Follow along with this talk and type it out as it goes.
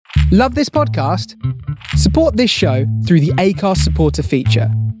Love this podcast? Support this show through the Acast supporter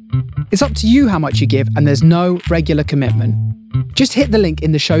feature. It's up to you how much you give, and there's no regular commitment. Just hit the link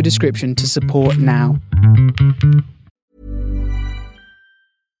in the show description to support now.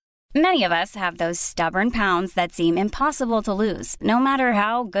 Many of us have those stubborn pounds that seem impossible to lose, no matter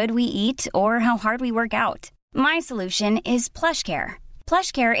how good we eat or how hard we work out. My solution is PlushCare.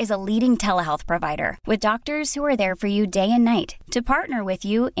 PlushCare is a leading telehealth provider with doctors who are there for you day and night to partner with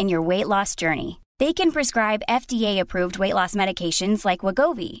you in your weight loss journey. They can prescribe FDA-approved weight loss medications like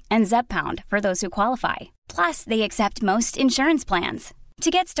Wegovy and Zepbound for those who qualify. Plus, they accept most insurance plans.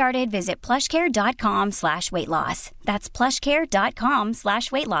 To get started, visit plushcare.com/weightloss. That's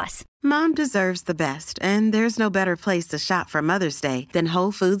plushcare.com/weightloss. Mom deserves the best, and there's no better place to shop for Mother's Day than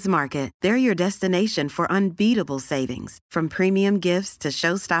Whole Foods Market. They're your destination for unbeatable savings, from premium gifts to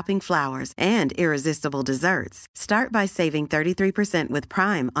show-stopping flowers and irresistible desserts. Start by saving 33% with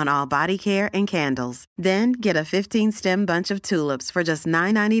Prime on all body care and candles. Then get a 15-stem bunch of tulips for just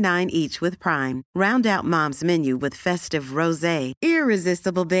 $9.99 each with Prime. Round out Mom's menu with festive rosé,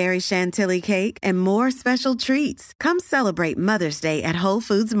 irresistible berry chantilly cake, and more special treats. Come celebrate Mother's Day at Whole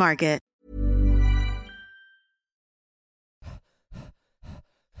Foods Market.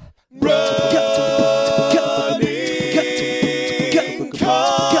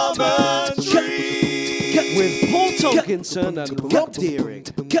 With Paul Tomkinson and Rob Deering.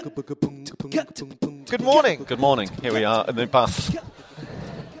 Good morning. Good morning. Here we are in the Bath.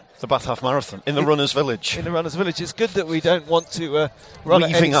 The Bath Half Marathon in the Runners Village. In the Runners Village. It's good that we don't want to run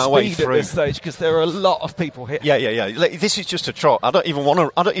at any our way speed through at this stage, because there are a lot of people here. Yeah. This is just a trot. I don't even want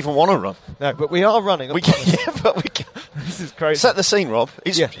to run. No, but we are running. We can. This is crazy. Set the scene, Rob.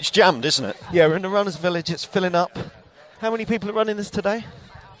 It's jammed, isn't it? Yeah, we're in the Runners Village. It's filling up. How many people are running this today?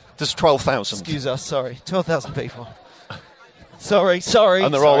 There's 12,000. Excuse us. Sorry, 12,000 people. Sorry.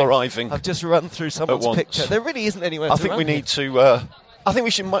 And they're all arriving. I've just run through someone's picture. There really isn't anywhere to run. I think we need to. I think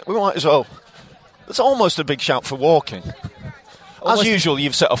we might as well. It's almost a big shout for walking. As usual,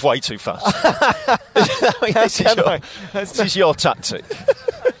 you've set off way too fast. This is your tactic.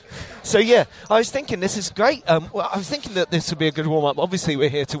 So, yeah, I was thinking this is great. I was thinking that this would be a good warm-up. Obviously, we're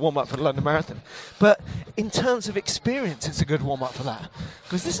here to warm up for the London Marathon. But in terms of experience, it's a good warm-up for that.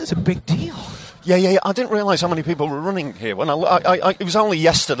 Because this is a big deal. Yeah. I didn't realise how many people were running here. When it was only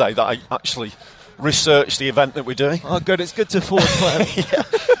yesterday that I actually research the event that we're doing. Oh, good. It's good to forward plan.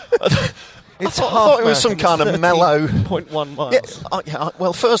 I thought it was some kind of mellow 0.1 miles. Yeah,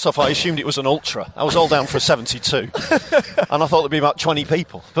 well, first off, I assumed it was an ultra. I was all down for a 72. And I thought there'd be about 20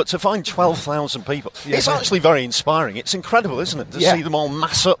 people. But to find 12,000 people, it's actually very inspiring. It's incredible, isn't it, to see them all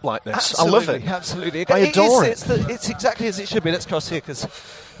mass up like this. Absolutely, I love it. Absolutely. I adore it. It's exactly as it should be. Let's cross here, because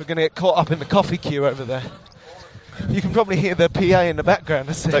we're going to get caught up in the coffee queue over there. You can probably hear the PA in the background.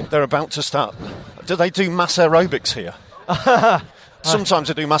 They're about to start. Do they do mass aerobics here? Sometimes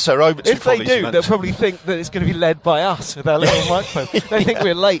they do mass aerobics. If they do, they'll probably think that it's going to be led by us with our little microphone. They think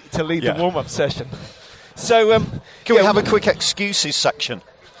we're late to lead the warm-up session. So, can we have a quick excuses section?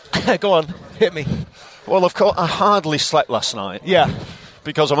 Go on, hit me. Well, of course, I hardly slept last night. Yeah.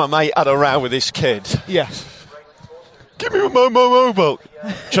 Because my mate had a row with this kid. Yeah. Give me my mobile.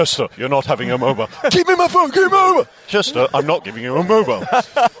 Chester, you're not having a mobile. Give me my phone, give me my mobile. Chester, I'm not giving you a mobile.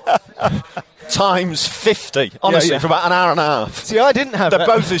 Times 50, honestly, for about an hour and a half. See, I didn't have They're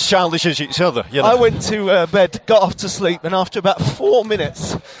both as childish as each other. You know? I went to bed, got off to sleep, and after about 4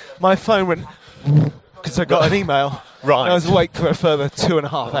 minutes, my phone went, because I got an email. Right. And I was awake for a further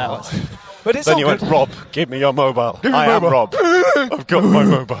 2.5 hours. But it's then all you good. went, Rob, give me your mobile. Give me I am mobile. Rob. I've got my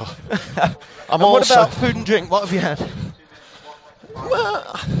mobile. What about food and drink? What have you had?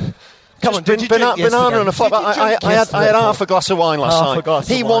 Well, come on, did you drink banana and a flat. I had half a glass of wine last night. A glass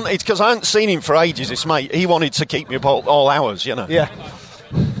he of wine. wanted, because I hadn't seen him for ages, this mate, he wanted to keep me up all hours, you know. Yeah.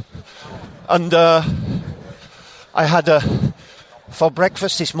 And I had for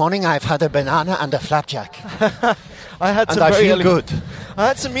breakfast this morning, I've had a banana and a flapjack. I had some and I very feel early, good. I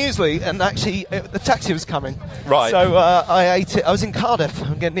had some muesli, and actually the taxi was coming. Right. So I ate it. I was in Cardiff.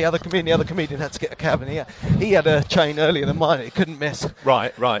 I'm getting the other comedian had to get a cab, and he had a train earlier than mine. He couldn't miss.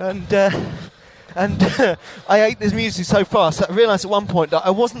 Right. And I ate this muesli so fast that I realised at one point that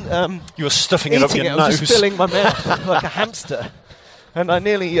I wasn't you were stuffing it up your nose. nose. I was just filling my mouth like a hamster. And I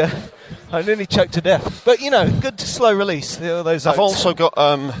nearly choked to death. But, good slow release. Those I've oats. also got...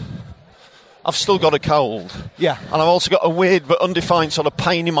 I've still got a cold. Yeah. And I've also got a weird but undefined sort of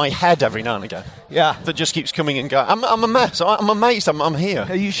pain in my head every now and again. Yeah. That just keeps coming and going. I'm a mess. I'm amazed I'm here.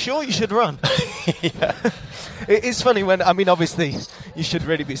 Are you sure you should run? Yeah. It is funny when, I mean, obviously you should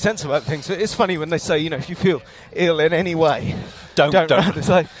really be sensible about things, but it's funny when they say, you know, if you feel ill in any way, don't. It's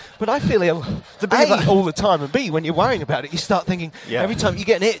like, but I feel ill, A, all the time, and B, when you're worrying about it, you start thinking, every time you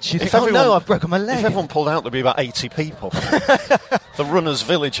get an itch, you think, no, I've broken my leg. If everyone pulled out, there'd be about 80 people. The runner's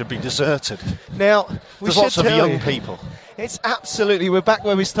village would be deserted. Now, there's lots of young people. It's absolutely, we're back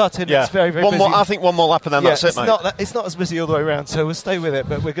where we started. Yeah. It's very, very busy. I think one more lap and then that's it, mate. It's not as busy all the way around, so we'll stay with it,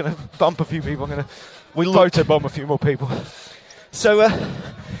 but we're going to bump a few people. We'll photobomb a few more people. So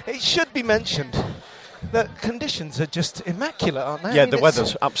it should be mentioned that conditions are just immaculate, aren't they? Yeah, the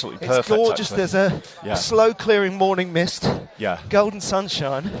weather's absolutely perfect. It's gorgeous. Actually. There's a slow clearing morning mist. Yeah. Golden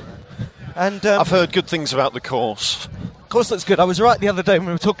sunshine. And I've heard good things about the course. Course looks good. I was right the other day when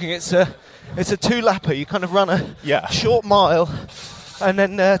we were talking. It's a 2-lapper. You kind of run a short mile and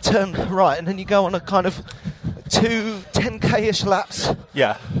then turn right, and then you go on a kind of 2 10k-ish laps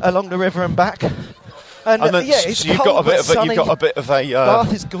along the river and back. And then, it's so you've cold, got a bit of a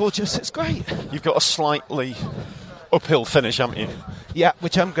Bath is gorgeous. It's great. You've got a slightly uphill finish, haven't you? Yeah,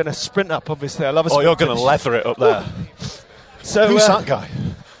 which I'm going to sprint up. Obviously, I love a sprint. Oh, you're going to leather it up there. So who's that guy?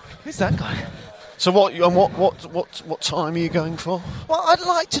 Who's that guy? So what time are you going for? Well, I'd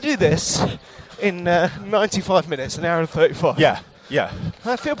like to do this in 95 minutes, an hour and 35. Yeah.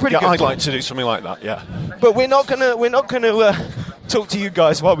 I feel pretty good. I'd like to do something like that. Yeah. But we're not gonna talk to you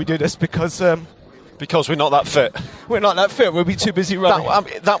guys while we do this because we're not that fit. We're not that fit. We'll be too busy running.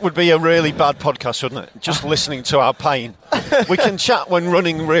 That would be a really bad podcast, wouldn't it? Just listening to our pain. We can chat when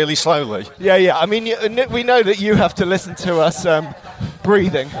running really slowly. Yeah. I mean, we know that you have to listen to us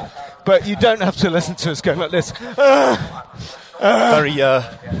breathing, but you don't have to listen to us going like this. Very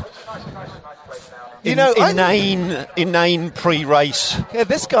inane pre-race. Yeah,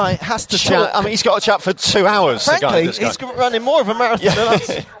 this guy has to chat. I mean, he's got to chat for 2 hours. Frankly, he's running more of a marathon than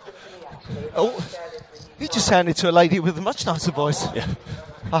us. Oh, you just sounded to a lady with a much nicer voice. Yeah.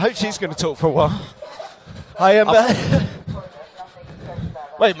 I hope she's going to talk for a while. I am.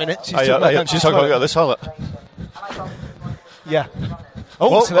 Wait a minute. She's talking about this hollow. Yeah.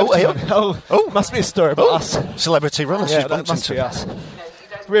 Must be a story about us. Celebrity runners. Yeah, that must be us.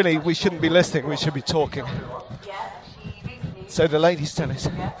 Really, we shouldn't be listening. We should be talking. So the ladies' tennis.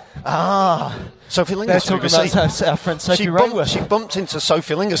 Sophie Lingus. They're talking about our friend Sophie Rayworth. She bumped into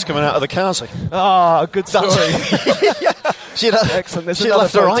Sophie Lingus coming out of the Kazi. Good story. Excellent. She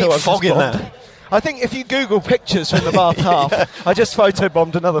left a right fog in there. I think if you Google pictures from the Bath half, I just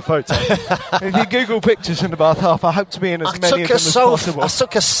photobombed another photo. If you Google pictures from the Bath half, I hope to be in as many of them as possible. I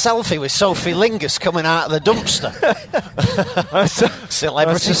took a selfie with Sophie Lingus coming out of the dumpster.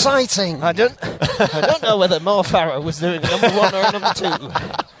 Celebrity sighting. I don't know whether Mo Farah was doing a number 1 or a number 2.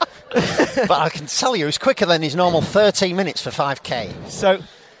 But I can tell you, it was quicker than his normal 13 minutes for 5k.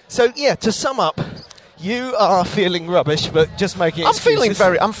 So yeah, to sum up, you are feeling rubbish, but just making excuses.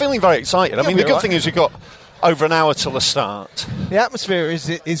 I'm feeling very excited. I mean, the good thing is we've got over an hour till the start. The atmosphere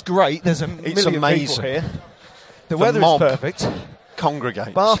is great. There's a million amazing. People here. The weather is perfect.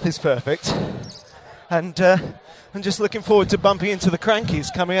 Congregate. Bath is perfect. And I'm just looking forward to bumping into the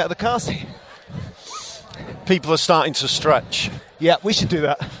crankies coming out of the Kazi. People are starting to stretch. Yeah, we should do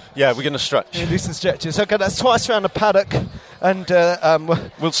that. Yeah, we're going to stretch. Yeah, do some stretches. Okay, that's twice around the paddock. And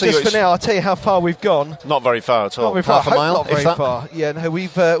we'll see. Just for now, I'll tell you how far we've gone. Not very far at all. Not very far. Half a mile? Not very far. Yeah, no,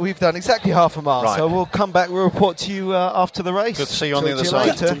 we've done exactly half a mile. Right. So we'll come back. We'll report to you after the race. Good to see you on the other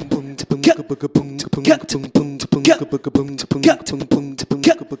side.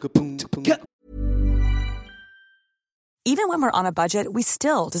 Even when we're on a budget, we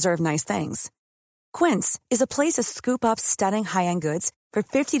still deserve nice things. Quince is a place to scoop up stunning high-end goods for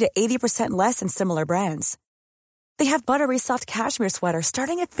 50 to 80% less than similar brands. They have buttery soft cashmere sweaters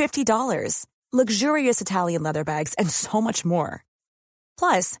starting at $50, luxurious Italian leather bags, and so much more.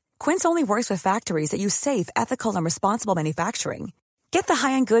 Plus, Quince only works with factories that use safe, ethical, and responsible manufacturing. Get the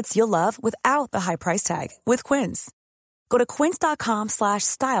high-end goods you'll love without the high price tag with Quince. Go to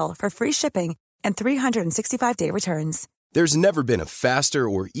quince.com/style for free shipping and 365-day returns. There's never been a faster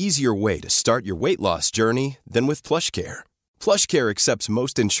or easier way to start your weight loss journey than with PlushCare. PlushCare accepts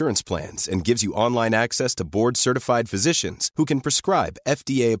most insurance plans and gives you online access to board-certified physicians who can prescribe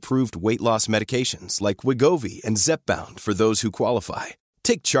FDA-approved weight loss medications like Wegovy and Zepbound for those who qualify.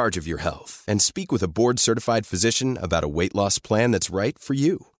 Take charge of your health and speak with a board-certified physician about a weight loss plan that's right for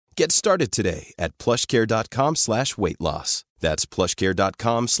you. Get started today at plushcare.com/weight-loss. That's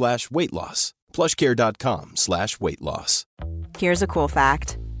plushcare.com/weight-loss. plushcare.com/weight-loss. Here's a cool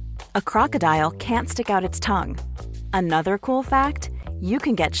fact. A crocodile can't stick out its tongue. Another cool fact, you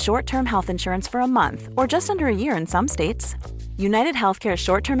can get short-term health insurance for a month or just under a year in some states. United Healthcare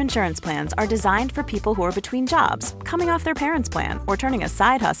short-term insurance plans are designed for people who are between jobs, coming off their parents' plan, or turning a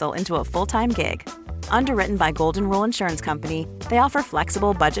side hustle into a full-time gig. Underwritten by Golden Rule Insurance Company, they offer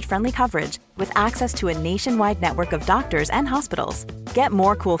flexible, budget-friendly coverage with access to a nationwide network of doctors and hospitals. Get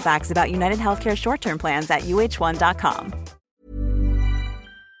more cool facts about United Healthcare short-term plans at uh1.com.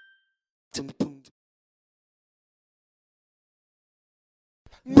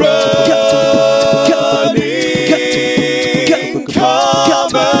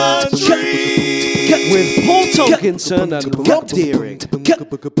 With Paul Tomkinson and Rob Deering.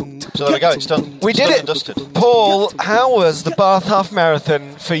 So there we go, it's done. We did it. Dusted. Paul, how was the Bath Half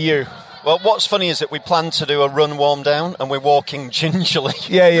Marathon for you? Well, what's funny is that we planned to do a run warm down and we're walking gingerly.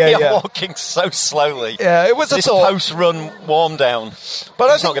 Yeah. We're walking so slowly. Yeah, it was a this thought. post-run warm down.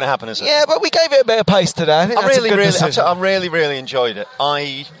 But it's not going to happen, is it? Yeah, but we gave it a bit of pace today. I think that's a good decision. I really enjoyed it.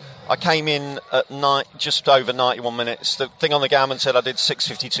 I came in at just over 91 minutes. The thing on the Garmin said I did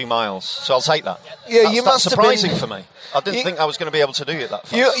 6:52 miles, so I'll take that. Yeah, that's must surprising have been, for me. I didn't think I was going to be able to do it that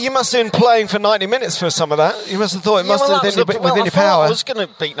fast. You must have been playing for 90 minutes for some of that. You must have thought it must have been within your power. I was going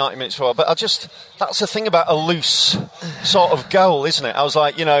to beat 90 minutes for a while, but that's the thing about a loose sort of goal, isn't it? I was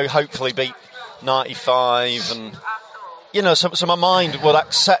like, hopefully beat 95 and... so my mind would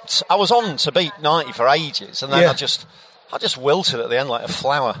accept... I was on to beat 90 for ages, and then I just wilted at the end like a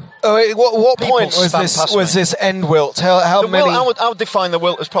flower. Oh, what point was this end wilt? How many? I would define the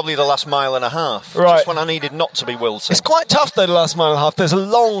wilt as probably the last mile and a half. Right. Just when I needed not to be wilting. It's quite tough though, the last mile and a half. There's a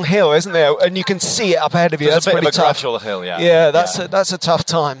long hill, isn't there? And you can see it up ahead of you. There's that's a bit pretty of a tough. gradual hill, yeah. Yeah, that's a tough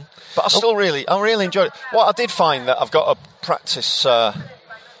time. But I really enjoyed it. What I did find that I've got to practice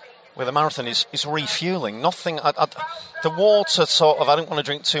with a marathon is refueling. Nothing. The water I don't want to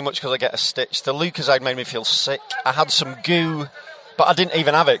drink too much because I get a stitch. The Lucozade made me feel sick. I had some goo, but I didn't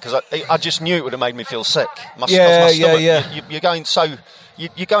even have it because I just knew it would have made me feel sick. My stomach.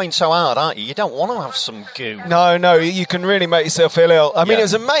 You're going so hard, aren't you? You don't want to have some goo. No, you can really make yourself feel ill. I mean, it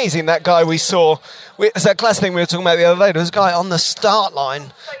was amazing, that guy we saw. It's that class thing we were talking about the other day. There was a guy on the start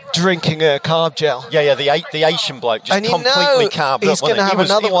line drinking a carb gel. Yeah, the Asian bloke just completely carved up. He's going to have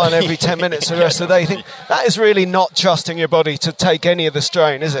another one every 10 minutes for the rest of the day. You think, that is really not trusting your body to take any of the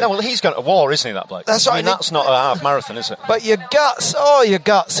strain, is it? No, well, he's going to war, isn't he, that bloke? That's right. I mean, that's not a half marathon, is it? But your guts,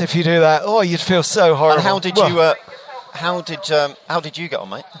 if you do that, you'd feel so horrible. And how did you... How did you get on,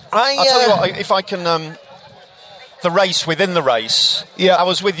 mate? I'll tell you what, if I can... the race within the race, I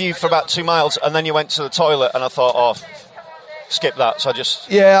was with you for about 2 miles, and then you went to the toilet, and I thought, skip that. So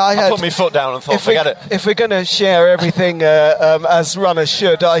I put my foot down and thought, forget it. If we're going to share everything as runners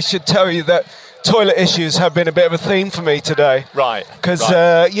should, I should tell you that toilet issues have been a bit of a theme for me today. Right. Because,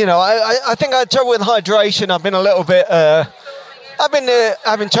 I think I had trouble with hydration. I've been a little bit... I've been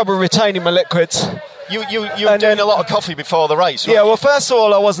having trouble retaining my liquids. You were doing a lot of coffee before the race, Yeah, well, first of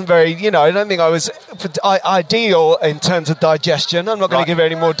all, I wasn't very, I don't think I was ideal in terms of digestion. I'm not going to give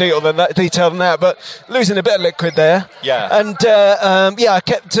any more detail than that, but losing a bit of liquid there. Yeah. And, I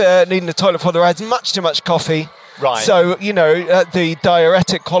kept needing the toilet for the rides, much too much coffee. Right. So, the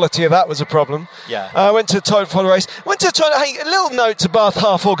diuretic quality of that was a problem. Yeah. I went to the toilet for the race. Hey, a little note to Bath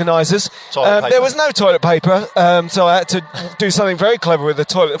Half organisers. There was no toilet paper, so I had to do something very clever with the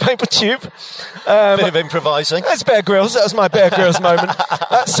toilet paper tube. Bit of improvising. That's Bear Grylls. That was my Bear Grylls moment.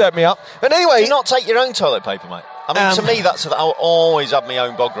 That set me up. But anyway... Do you not take your own toilet paper, mate? I mean, to me, I'll always have my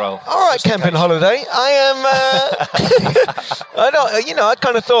own bog roll. All right, camping holiday. I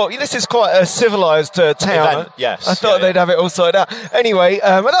kind of thought, this is quite a civilised town. Event, yes. I thought they'd have it all sorted out. Anyway,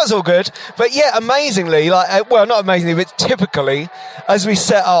 that was all good. But amazingly, not amazingly, but typically, as we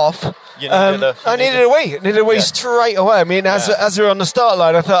set off... I needed a wee. Needed a wee straight away. I mean, as we were on the start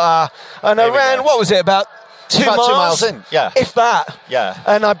line, I thought, and I ran, what was it, about 2 miles? 2 miles in, if that. Yeah.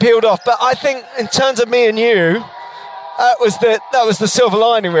 And I peeled off. But I think, in terms of me and you, that was the silver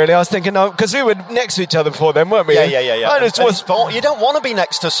lining, really. I was thinking, because we were next to each other before then, weren't we? Yeah. You don't want to be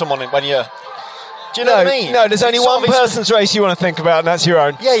next to someone when you're... Do you know what I mean? No, there's only one person's race you want to think about, and that's your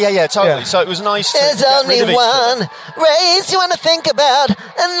own. Yeah, totally. Yeah. So it was nice to There's only one race you want to think about, and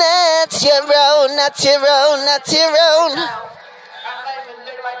that's your own, not your own, not your own.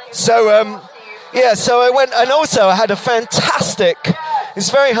 So, so I went, and also I had a fantastic...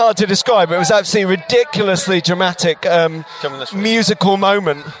 It's very hard to describe. It was absolutely ridiculously dramatic musical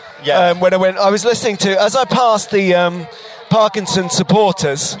moment. Yeah. When I was listening to, as I passed the Parkinson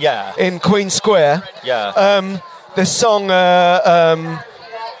supporters in Queen Square, this song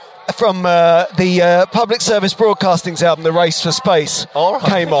from the Public Service Broadcasting's album, The Race for Space,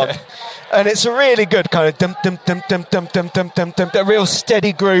 came on. And it's a really good kind of a real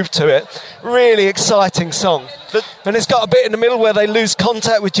steady groove to it. Really exciting song. And it's got a bit in the middle where they lose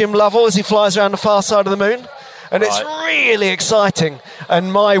contact with Jim Lovell as he flies around the far side of the moon. And it's really exciting.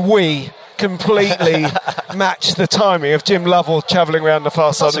 And my wee completely matched the timing of Jim Lovell travelling around the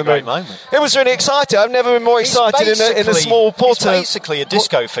far side of the moon. Moment. It was really exciting. I've never been more excited in a small porter. It's basically a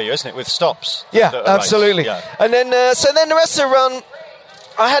disco figure, isn't it, with stops? Yeah, absolutely. Yeah. And then, so then the rest of the run,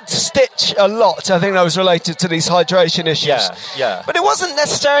 I had to stitch a lot. I think that was related to these hydration issues. Yeah. But it wasn't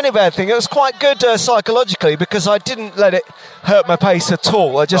necessarily a bad thing. It was quite good psychologically because I didn't let it hurt my pace at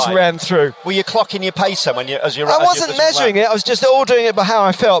all. I just ran through. Were you clocking your pace then I wasn't measuring it. I was just ordering it by how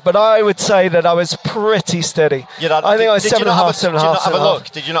I felt. But I would say that I was pretty steady. I think I was 7.5, 7.5. Did you not have a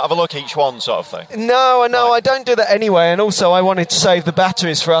look? Did you not have a look each one, sort of thing? No, I don't do that anyway. And also, I wanted to save the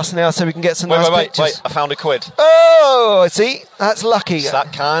batteries for us now so we can get some nice pictures. Wait, I found £1. Oh, see, that's lucky. It's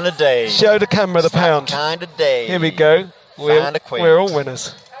that kind of day. Show the camera the pound. That kind of day. Here we go. We're all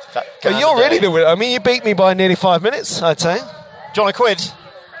winners. But you're really the winner. I mean, you beat me by nearly 5 minutes, I'd say. Do you want £1?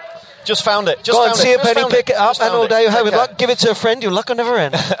 Just found it. Go on, see a penny, pick it up, and all day you'll have it. Luck. Give it to a friend. Your luck will never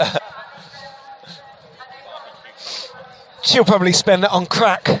end. She'll probably spend it on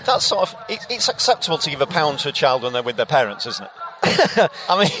crack. That's sort of. It's acceptable to give £1 to a child when they're with their parents, isn't it? I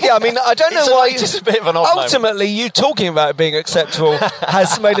don't know why. It's just a bit of an odd ultimately, you talking about it being acceptable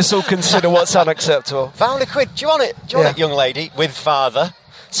has made us all consider what's unacceptable. Found £1. Do you want it? Do you want it, young lady? With father.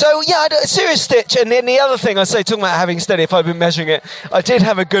 So, yeah, I had a serious stitch. And then the other thing I say, talking about having steady, if I've been measuring it, I did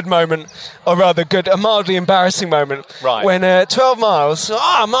have a good moment, or rather a mildly embarrassing moment. Right. When 12 miles,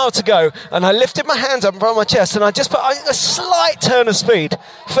 a mile to go, and I lifted my hands up in front of my chest, and I just put a slight turn of speed.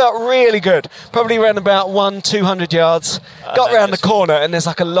 Felt really good. Probably ran about 200 yards. Got round the corner, and there's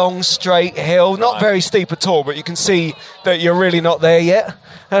like a long, straight hill. Not very steep at all, but you can see that you're really not there yet.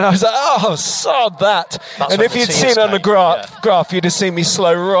 And I was like, oh, sod that. And if you'd seen on the graph, you'd have seen me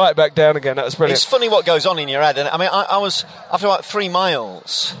slow right back down again. That was brilliant. It's funny what goes on in your head. And I mean, I was, after about 3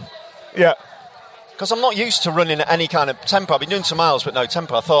 miles... Yeah. Because I'm not used to running at any kind of tempo. I've been doing some miles, but no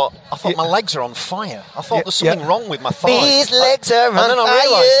tempo. I thought my legs are on fire. I thought there's something wrong with my thighs. These legs are on fire. And then I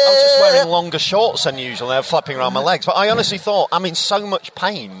realised I was just wearing longer shorts than usual. They were flapping around my legs. But I honestly thought, I'm in so much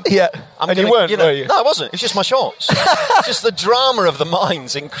pain. Yeah. You weren't, were you? No, I wasn't. It's just my shorts. Just the drama of the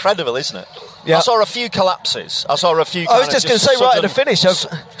mind's incredible, isn't it? Yeah. I saw a few collapses. I was just going to say right at the finish.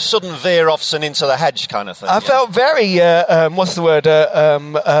 Sudden veer-offs and into the hedge kind of thing. I felt very,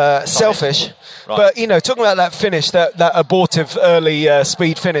 selfish. Right. But, talking about that finish, that abortive early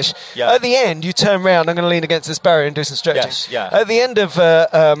speed finish, at the end, you turn round, I'm going to lean against this barrier and do some stretching. Yes, yeah. At the end of,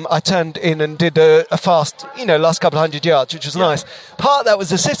 I turned in and did a fast, last couple of 100 yards, which was nice. Part of that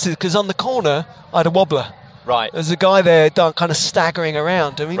was assisted because on the corner, I had a wobbler. Right. There's a guy there kind of staggering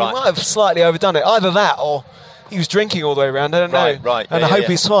around. I mean, he might have slightly overdone it. Either that or he was drinking all the way around. I don't know. Right. And I hope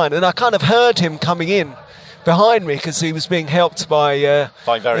he's fine. And I kind of heard him coming in behind me because he was being helped by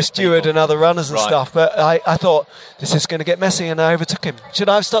the steward and other runners and stuff. But I thought, this is going to get messy, and I overtook him. Should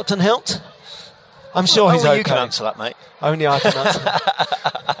I have stopped and helped? I'm sure he's okay. You can answer that, mate. Only I can answer that.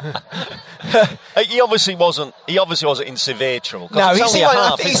 He obviously wasn't in severe trouble. No, he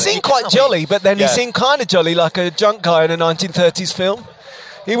seemed quite jolly, but then he seemed kind of jolly, like a drunk guy in a 1930s film.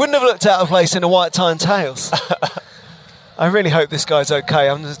 He wouldn't have looked out of place in a white tie and tails. I really hope this guy's okay.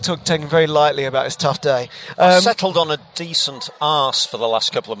 I'm just taking very lightly about his tough day. I settled on a decent arse for the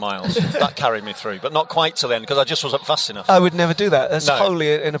last couple of miles. That carried me through, but not quite till the end because I just wasn't fast enough. I would never do that. That's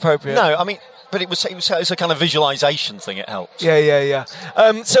wholly inappropriate. No, I mean... But it was a kind of visualisation thing. It helped. Yeah.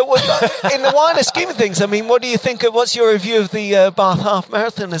 So in the wider scheme of things, I mean, what do you think? What's your review of the Bath Half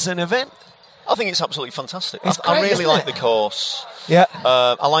Marathon as an event? I think it's absolutely fantastic. I really like the course. Yeah.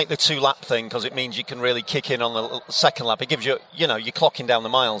 I like the 2-lap thing because it means you can really kick in on the second lap. It gives you, you're clocking down the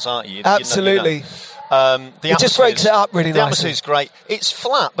miles, aren't you? Absolutely. It just breaks it up really nicely. The atmosphere is great. It's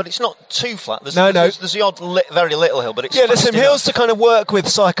flat, but it's not too flat. There's the odd very little hill, but it's there's some hills to kind of work with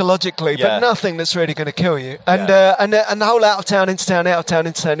psychologically, but nothing that's really going to kill you. And the whole out of town, into town, out of town,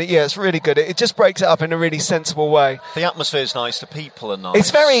 into town. Yeah, it's really good. It just breaks it up in a really sensible way. The atmosphere is nice. The people are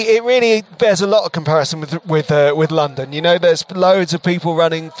nice. It really bears a lot of comparison with London. There's loads of people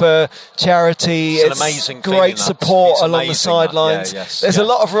running for charity. It's an amazing great support along the sidelines. There's a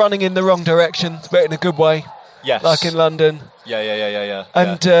lot of running in the wrong direction, but in a good way. Yes. Like in London. Yeah.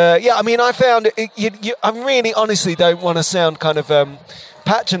 And I mean, I found I really honestly don't want to sound kind of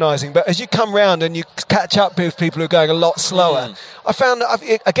patronising, but as you come round and you catch up with people who are going a lot slower, I found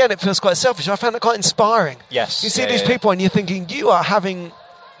again, it feels quite selfish. I found it quite inspiring. Yes. You see these people and you're thinking, you are having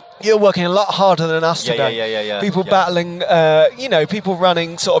you're working a lot harder than us today. Yeah. People battling, people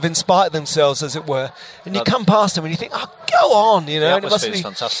running sort of in spite of themselves, as it were. And you come past them and you think, oh, go on, The atmosphere is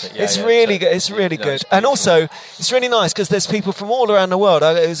fantastic. It's really good. It's really good. And also, it's really nice because there's people from all around the world.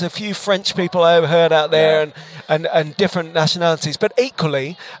 There's a few French people I overheard out there and different nationalities, but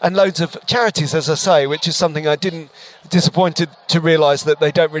equally, and loads of charities, as I say, which is something I didn't disappointed to realise that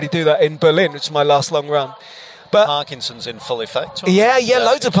they don't really do that in Berlin, which is my last long run. But Parkinson's in full effect. Yeah,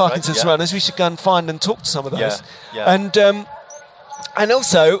 loads of Parkinson's runners. We should go and find and talk to some of those. And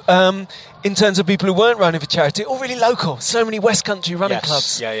also, in terms of people who weren't running for charity, all really local. So many West Country running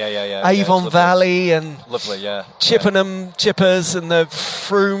clubs. Avon Valley and Chippenham Chippers and the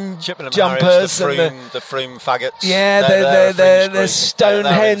Froome Jumpers the Froome Faggots. Yeah, the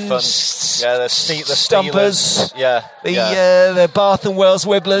Stonehenge the Stumpers. Steelers. The Bath and Wells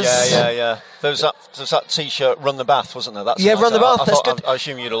Wibblers. Yeah. There was that T-shirt, Run the Bath, wasn't there? That's Run the Bath. That's good. I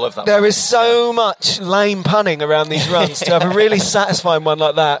assume you'd have loved that. There is so much lame punning around these runs to have a really satisfying one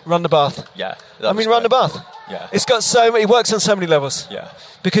like that. Run the Bath. Yeah. Run the Bath. Yeah. It's got it works on so many levels. Yeah.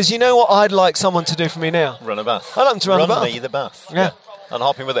 Because you know what I'd like someone to do for me now? Run a bath. I'd like them to run the bath. Run me the bath. Yeah. And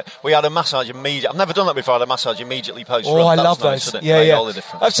hopping with it. We had a massage immediately. I've never done that before. I had a massage immediately post. Oh, I love those. Yeah. All the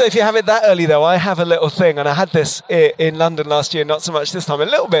difference. I'd say if you have it that early, though, I have a little thing, and I had this in London last year, not so much this time, a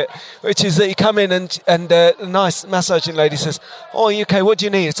little bit, which is that you come in and a nice massaging lady says, "Oh, are you okay? What do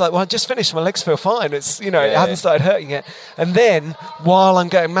you need?" It's like, "Well, I just finished. My legs feel fine. It's it hasn't started hurting yet." And then while I'm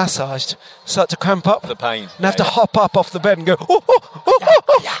getting massaged, start to cramp up the pain, and have to hop up off the bed and go.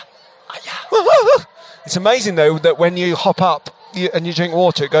 It's amazing though that when you hop up. And you drink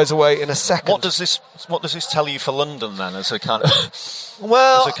water, it goes away in a second. What does this tell you for London then, as a kind of as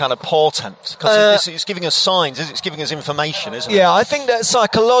a kind of portent? Because it's giving us signs, it's giving us information, isn't it? Yeah, I think that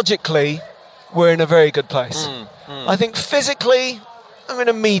psychologically we're in a very good place. I think physically I'm in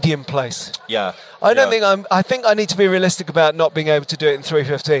a medium place. Yeah. I think I need to be realistic about not being able to do it in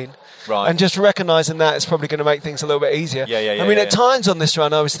 3:15. Right. And just recognising that is probably going to make things a little bit easier. At times on this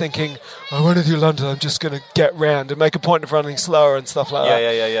run I was thinking, I want to do London, I'm just going to get round and make a point of running slower and stuff like that.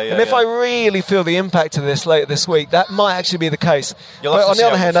 And if I really feel the impact of this later this week, that might actually be the case. But on the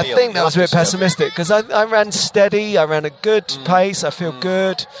other hand, I think that was a bit pessimistic because I ran steady, I ran a good pace, I feel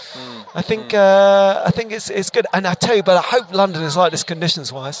good. I think it's good, and I tell you, but I hope London is like this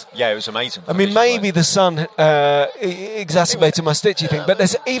conditions-wise. Yeah, it was amazing. I mean, maybe the sun exacerbated my stitchy thing, but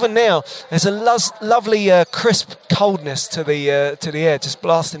there's a lovely crisp coldness to the air, just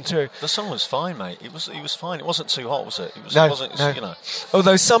blasting through. The sun was fine, mate. It was fine. It wasn't too hot, was it? No.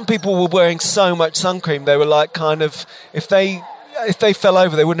 Although some people were wearing so much sun cream, they were like kind of if they fell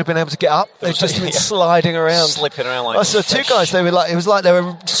over, they wouldn't have been able to get up. They'd just been sliding around, slipping around like. I saw two guys. It was like they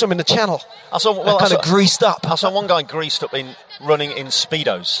were swimming the channel. I saw greased up. I saw one guy greased up running in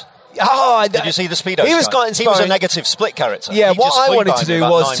Speedos. Oh, did you see the Speedos? He was quite inspiring. He was a negative split character. Yeah, what I wanted to do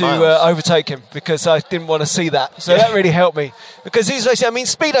was to overtake him because I didn't want to see that. So that really helped me because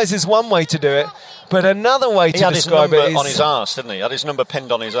Speedos is one way to do it. But another way to describe it is... He had his number on his arse, didn't he? He had his number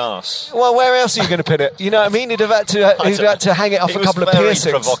pinned on his arse. Well, where else are you going to pin it? You know what I mean? He'd have had to hang it off a couple of piercings.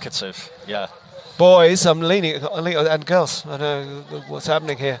 It was very provocative, yeah. Boys, I'm leaning, and girls, I know what's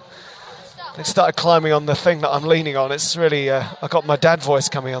happening here. They started climbing on the thing that I'm leaning on. It's really... I got my dad voice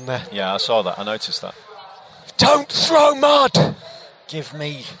coming on there. Yeah, I saw that. I noticed that. Don't throw mud! Give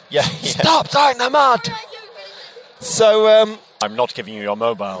me... Yeah. Stop throwing the mud! So... I'm not giving you your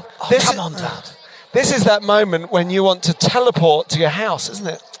mobile. Come on, Dad. This is that moment when you want to teleport to your house, isn't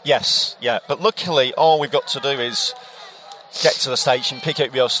it? Yes, yeah. But luckily, all we've got to do is get to the station, pick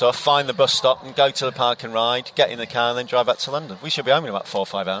up your stuff, find the bus stop and go to the park and ride, get in the car and then drive back to London. We should be home in about 4 or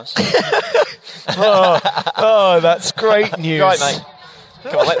 5 hours. oh, that's great news. Right, mate.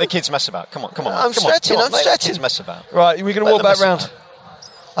 Come on, let the kids mess about. Come on. I'm stretching. Let the kids mess about. Right, we're going to walk back round.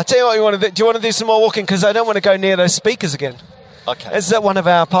 I'll tell you what you want to do. Do you want to do some more walking? Because I don't want to go near those speakers again. Okay. Is that one of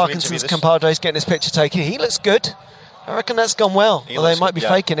our Parkinson's compadres getting his picture taken? He looks good. I reckon that's gone well. Although they might be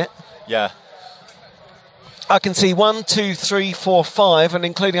faking it. Yeah. I can see 1, 2, 3, 4, 5, and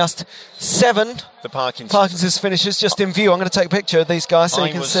including us, 7 the Parkinson's finishers just in view. I'm going to take a picture of these guys so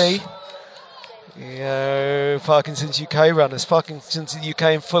you can see. Parkinson's UK runners. Parkinson's UK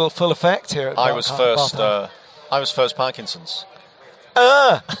in full effect here. I was first Parkinson's.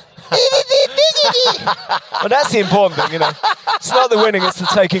 Well, that's the important thing, you know. It's not the winning, it's the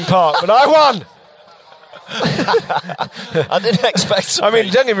taking part. But I won! I didn't expect to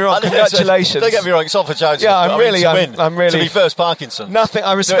don't get me wrong, congratulations. Don't get me wrong, it's all for charity. Yeah, I'm really... To be first Parkinson's. Nothing,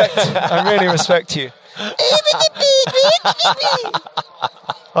 I really respect you.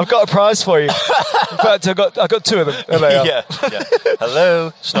 I've got a prize for you. In fact, I got two of them. There they are. Yeah.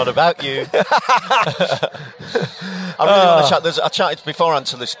 Hello, it's not about you. I really want to chat. I chatted beforehand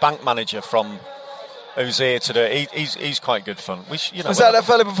to this bank manager who's here to do it. He's quite good fun. Was that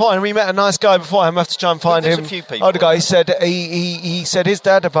fella before? And we met a nice guy before. I'm going to have to try and find him. There's a few people. Oh, the guy. He said his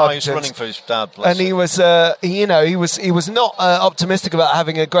dad had Parkinson's. He was running for his dad, bless and he was, he was not optimistic about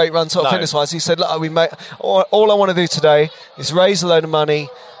having a great run, sort of fitness-wise. He said, "Look, all I want to do today is raise a load of money,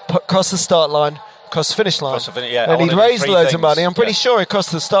 cross the start line." Cross the finish line. And he'd raised loads of money. I'm pretty sure he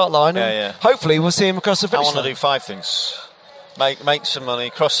crossed the start line. And hopefully we'll see him across the finish line. I want to do 5 things. Make some money,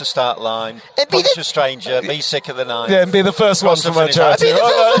 cross the start line, punch a stranger, be sick of the night. Yeah, and be the first one from our charity.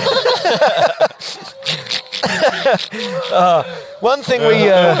 One thing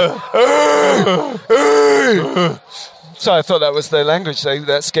Sorry, I thought that was the language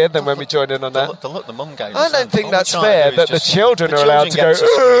that scared them when we joined in on that. The look the mum gave us. I don't think that's fair that the children are allowed to go,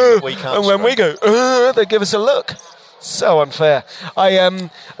 and when we go, they give us a look. So unfair.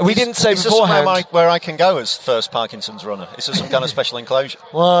 We didn't say beforehand. Where I can go as first Parkinson's runner? Is there some kind of special enclosure?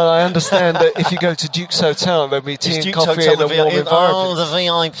 Well, I understand that if you go to Duke's Hotel, there'll be tea and coffee in a warm environment. Oh, the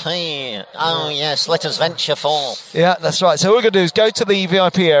VIP. Oh, yes, let us venture forth. Yeah, that's right. So what we're going to do is go to the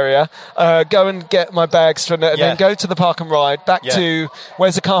VIP area, go and get my bags from it, and then go to the park and ride, back to,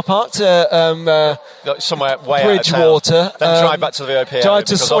 where's the car park? Somewhere way Bridgewater. Out of town. Then drive back to the VIP area. Drive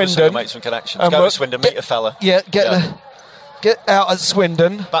to Swindon. Make some connections. Go to Swindon, meet a fella. Yeah, get out at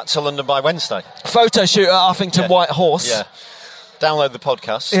Swindon. Back to London by Wednesday. Photo shoot at Uffington White Horse. Yeah. Download the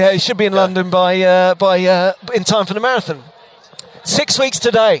podcast. Yeah, he should be in London by in time for the marathon. 6 weeks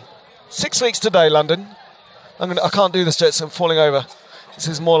today. 6 weeks today, London. I can't do this, Jets. I'm falling over. This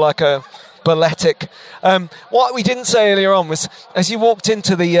is more like a balletic. What we didn't say earlier on was, as you walked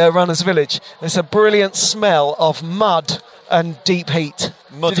into the runners' village, there's a brilliant smell of mud and deep heat.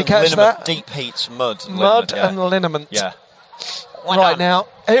 Mud Did you catch that? Deep heat, mud and liniment. Yeah. Right now,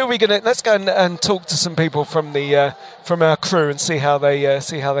 who are we going to? Let's go and talk to some people from our crew and see how they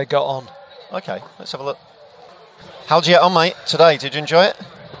got on. Okay, let's have a look. How'd you get on, mate? Today, did you enjoy it?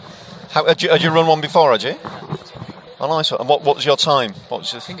 Had you run one before? Had you? Oh, nice. And what was your time? I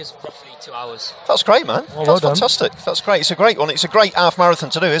think it's roughly 2 hours. That's great, man. Well, That's fantastic. That's great. It's a great one. It's a great half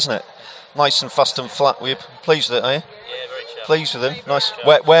marathon to do, isn't it? Nice and fast and flat. Were you pleased with it? Are you? Yeah, very sharp. Pleased with him. Nice.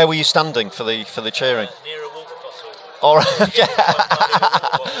 Where were you standing for the cheering? Near a water bottle. All right.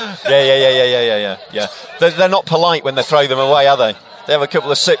 Yeah. They're not polite when they throw them away, are they? They have a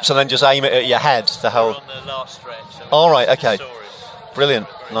couple of sips and then just aim it at your head. The whole. On the last stretch. All right. Okay. Brilliant.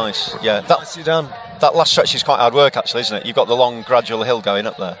 Nice. Yeah. Nicely done. That last stretch is quite hard work, actually, isn't it? You've got the long, gradual hill going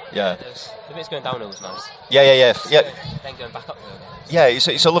up there. Yeah. The bits going downhill was nice. Yeah. Then going back up there. Yeah,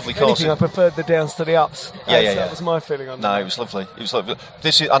 it's a lovely course. I preferred the downs to the ups. That was my feeling on that. No, it was lovely.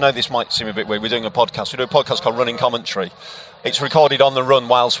 I know this might seem a bit weird. We're doing a podcast. We do a podcast called Running Commentary. It's recorded on the run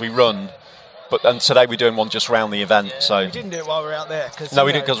whilst we run. And today we're doing one just round the event. So we didn't do it while we're out there. No,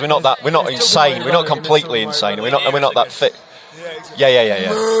 we didn't, because we're not insane. We're not completely insane. We're not that fit.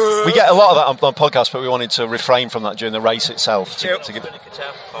 Yeah. We get a lot of that on the podcast, but we wanted to refrain from that during the race itself.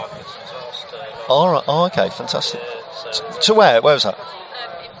 All right. Oh, okay. Fantastic. To where? Where was that?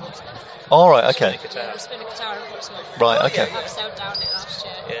 All right. Okay. Right. Okay.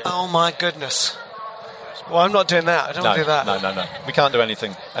 Oh my goodness. Well, I'm not doing that. I don't want to do that. No. We can't do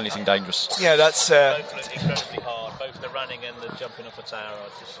anything dangerous. Yeah, that's. Both incredibly hard. Both the running and the jumping off a tower are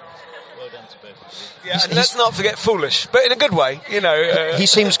just well done to both. Yeah, and let's not forget foolish, but in a good way. You know. He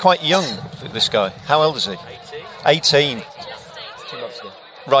seems quite young. This guy. How old is he? 18. 2 months ago.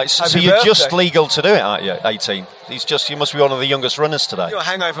 Right, so you're just legal to do it, aren't you? 18. You must be one of the youngest runners today. Your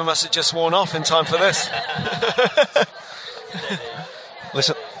hangover must have just worn off in time for this.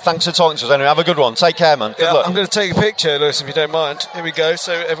 Listen, thanks for talking to us anyway. Have a good one. Take care, man. Good luck. I'm going to take a picture, Lewis, if you don't mind. Here we go,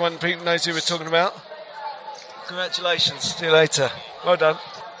 so everyone knows who we're talking about. Congratulations. See you later. Well done.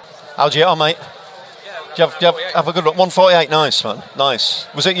 How'd you get on, mate? Have a good one. 1:48, nice, man. Nice.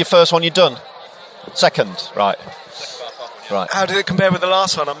 Was it your first one you'd done? Second? Right. How did it compare with the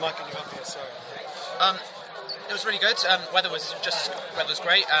last one? I'm miking you up here, sorry. It was really good. Weather was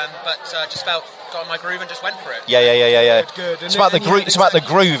great, but just got on my groove and just went for it. Yeah. Good. It's about the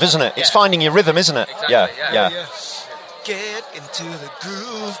groove, isn't it? It's finding your rhythm, isn't it? Exactly, yeah. Get into the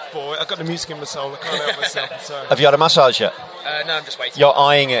groove, boy. I've got the music in my soul. I can't help myself. Sorry. Have you had a massage yet? No, I'm just waiting. You're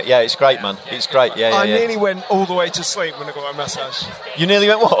eyeing it. Yeah, it's great, man. It's great. Yeah. I nearly went all the way to sleep when I got my massage. You nearly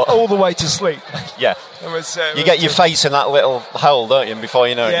went what? All the way to sleep. Yeah. You get your face in that little hole, don't you? And before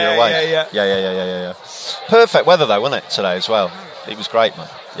you know it, you're away. Yeah. Perfect weather though, wasn't it, today as well? It was great, man.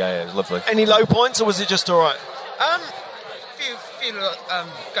 Yeah, it was lovely. Any low points, or was it just all right? few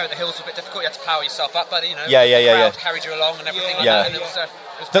going the hills was a bit difficult. You had to power yourself up, but the crowd carried you along and everything like that. And it was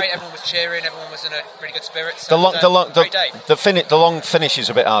great. Everyone was cheering. Everyone was in a really good spirit. So great day. The long finish is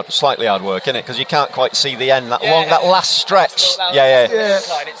a bit hard, slightly hard work, isn't it? Because you can't quite see the end. That last stretch.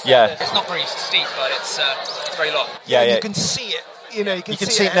 It's not very steep, but it's very long. You can see it. You can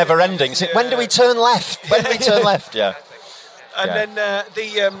see it never ending. When do we turn left? When do we turn left? Yeah. And then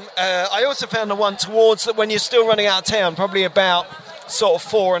I also found the one towards when you're still running out of town, probably about sort of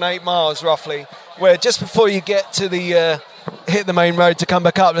 4 and 8 miles roughly, where just before you get to the hit the main road to come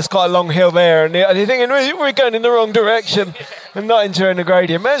back up, there's quite a long hill there, and you're thinking we're going in the wrong direction and not enjoying the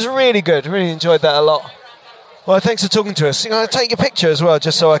gradient. But it was really good. Really enjoyed that a lot. Well, thanks for talking to us. I'll take your picture as well,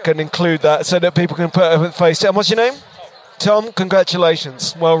 just so I can include that, so that people can put a face down. What's your name? Tom.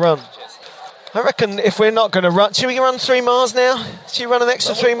 Congratulations. Well run. I reckon if we're not going to run, should we run 3 miles now? Should we run an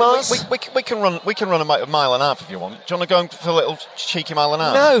extra 3 miles? We can run. We can run a mile and a half if you want. Do you want to go for a little cheeky mile and a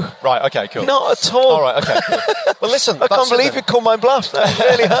half? No. Right. Okay. Cool. Not at all. All right. Okay. Cool. Well, listen. I can't believe you called my bluff. That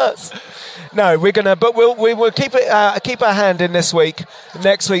really hurts. No, we're gonna. But we'll keep it. Keep our hand in this week.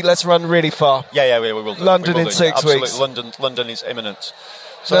 Next week, let's run really far. Yeah. We will do. London in 6 weeks. London is imminent.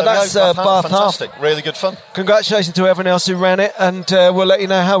 So that's Bath fantastic. Half. Really good fun. Congratulations to everyone else who ran it, and we'll let you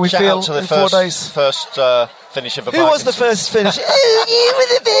know how we feel out to the in 4 days. First finish of a Who was the first finish?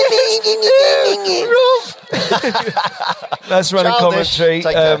 That's running commentary.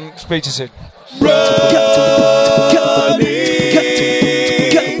 Speak to you soon. Running commentary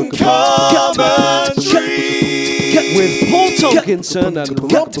with Paul Tomkinson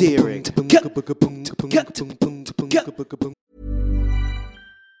and Rob Deering.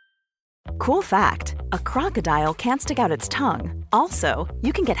 Cool fact, a crocodile can't stick out its tongue. Also,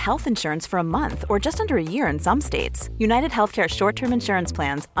 you can get health insurance for a month or just under a year in some states. United Healthcare short-term insurance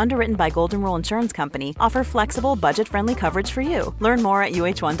plans, underwritten by Golden Rule Insurance Company, offer flexible, budget-friendly coverage for you. Learn more at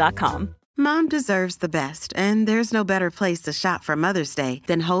uh1.com. Mom deserves the best, and there's no better place to shop for Mother's Day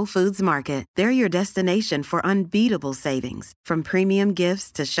than Whole Foods Market. They're your destination for unbeatable savings, from premium gifts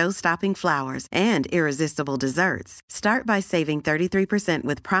to show-stopping flowers and irresistible desserts. Start by saving 33%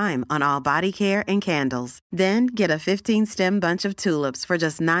 with Prime on all body care and candles. Then get a 15-stem bunch of tulips for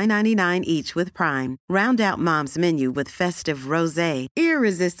just $9.99 each with Prime. Round out Mom's menu with festive rosé,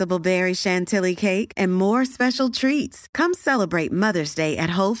 irresistible berry chantilly cake, and more special treats. Come celebrate Mother's Day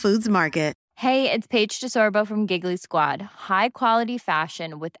at Whole Foods Market. Hey, it's Paige DeSorbo from Giggly Squad. High quality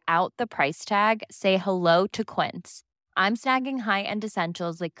fashion without the price tag. Say hello to Quince. I'm snagging high-end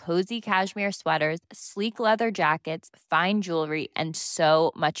essentials like cozy cashmere sweaters, sleek leather jackets, fine jewelry, and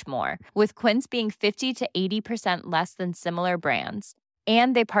so much more. With Quince being 50 to 80% less than similar brands.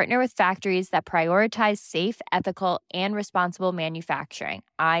 And they partner with factories that prioritize safe, ethical, and responsible manufacturing.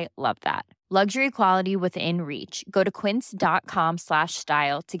 I love that. Luxury quality within reach. Go to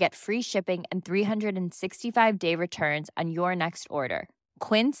quince.com/style to get free shipping and 365-day returns on your next order.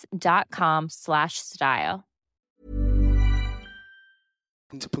 Quince.com/style.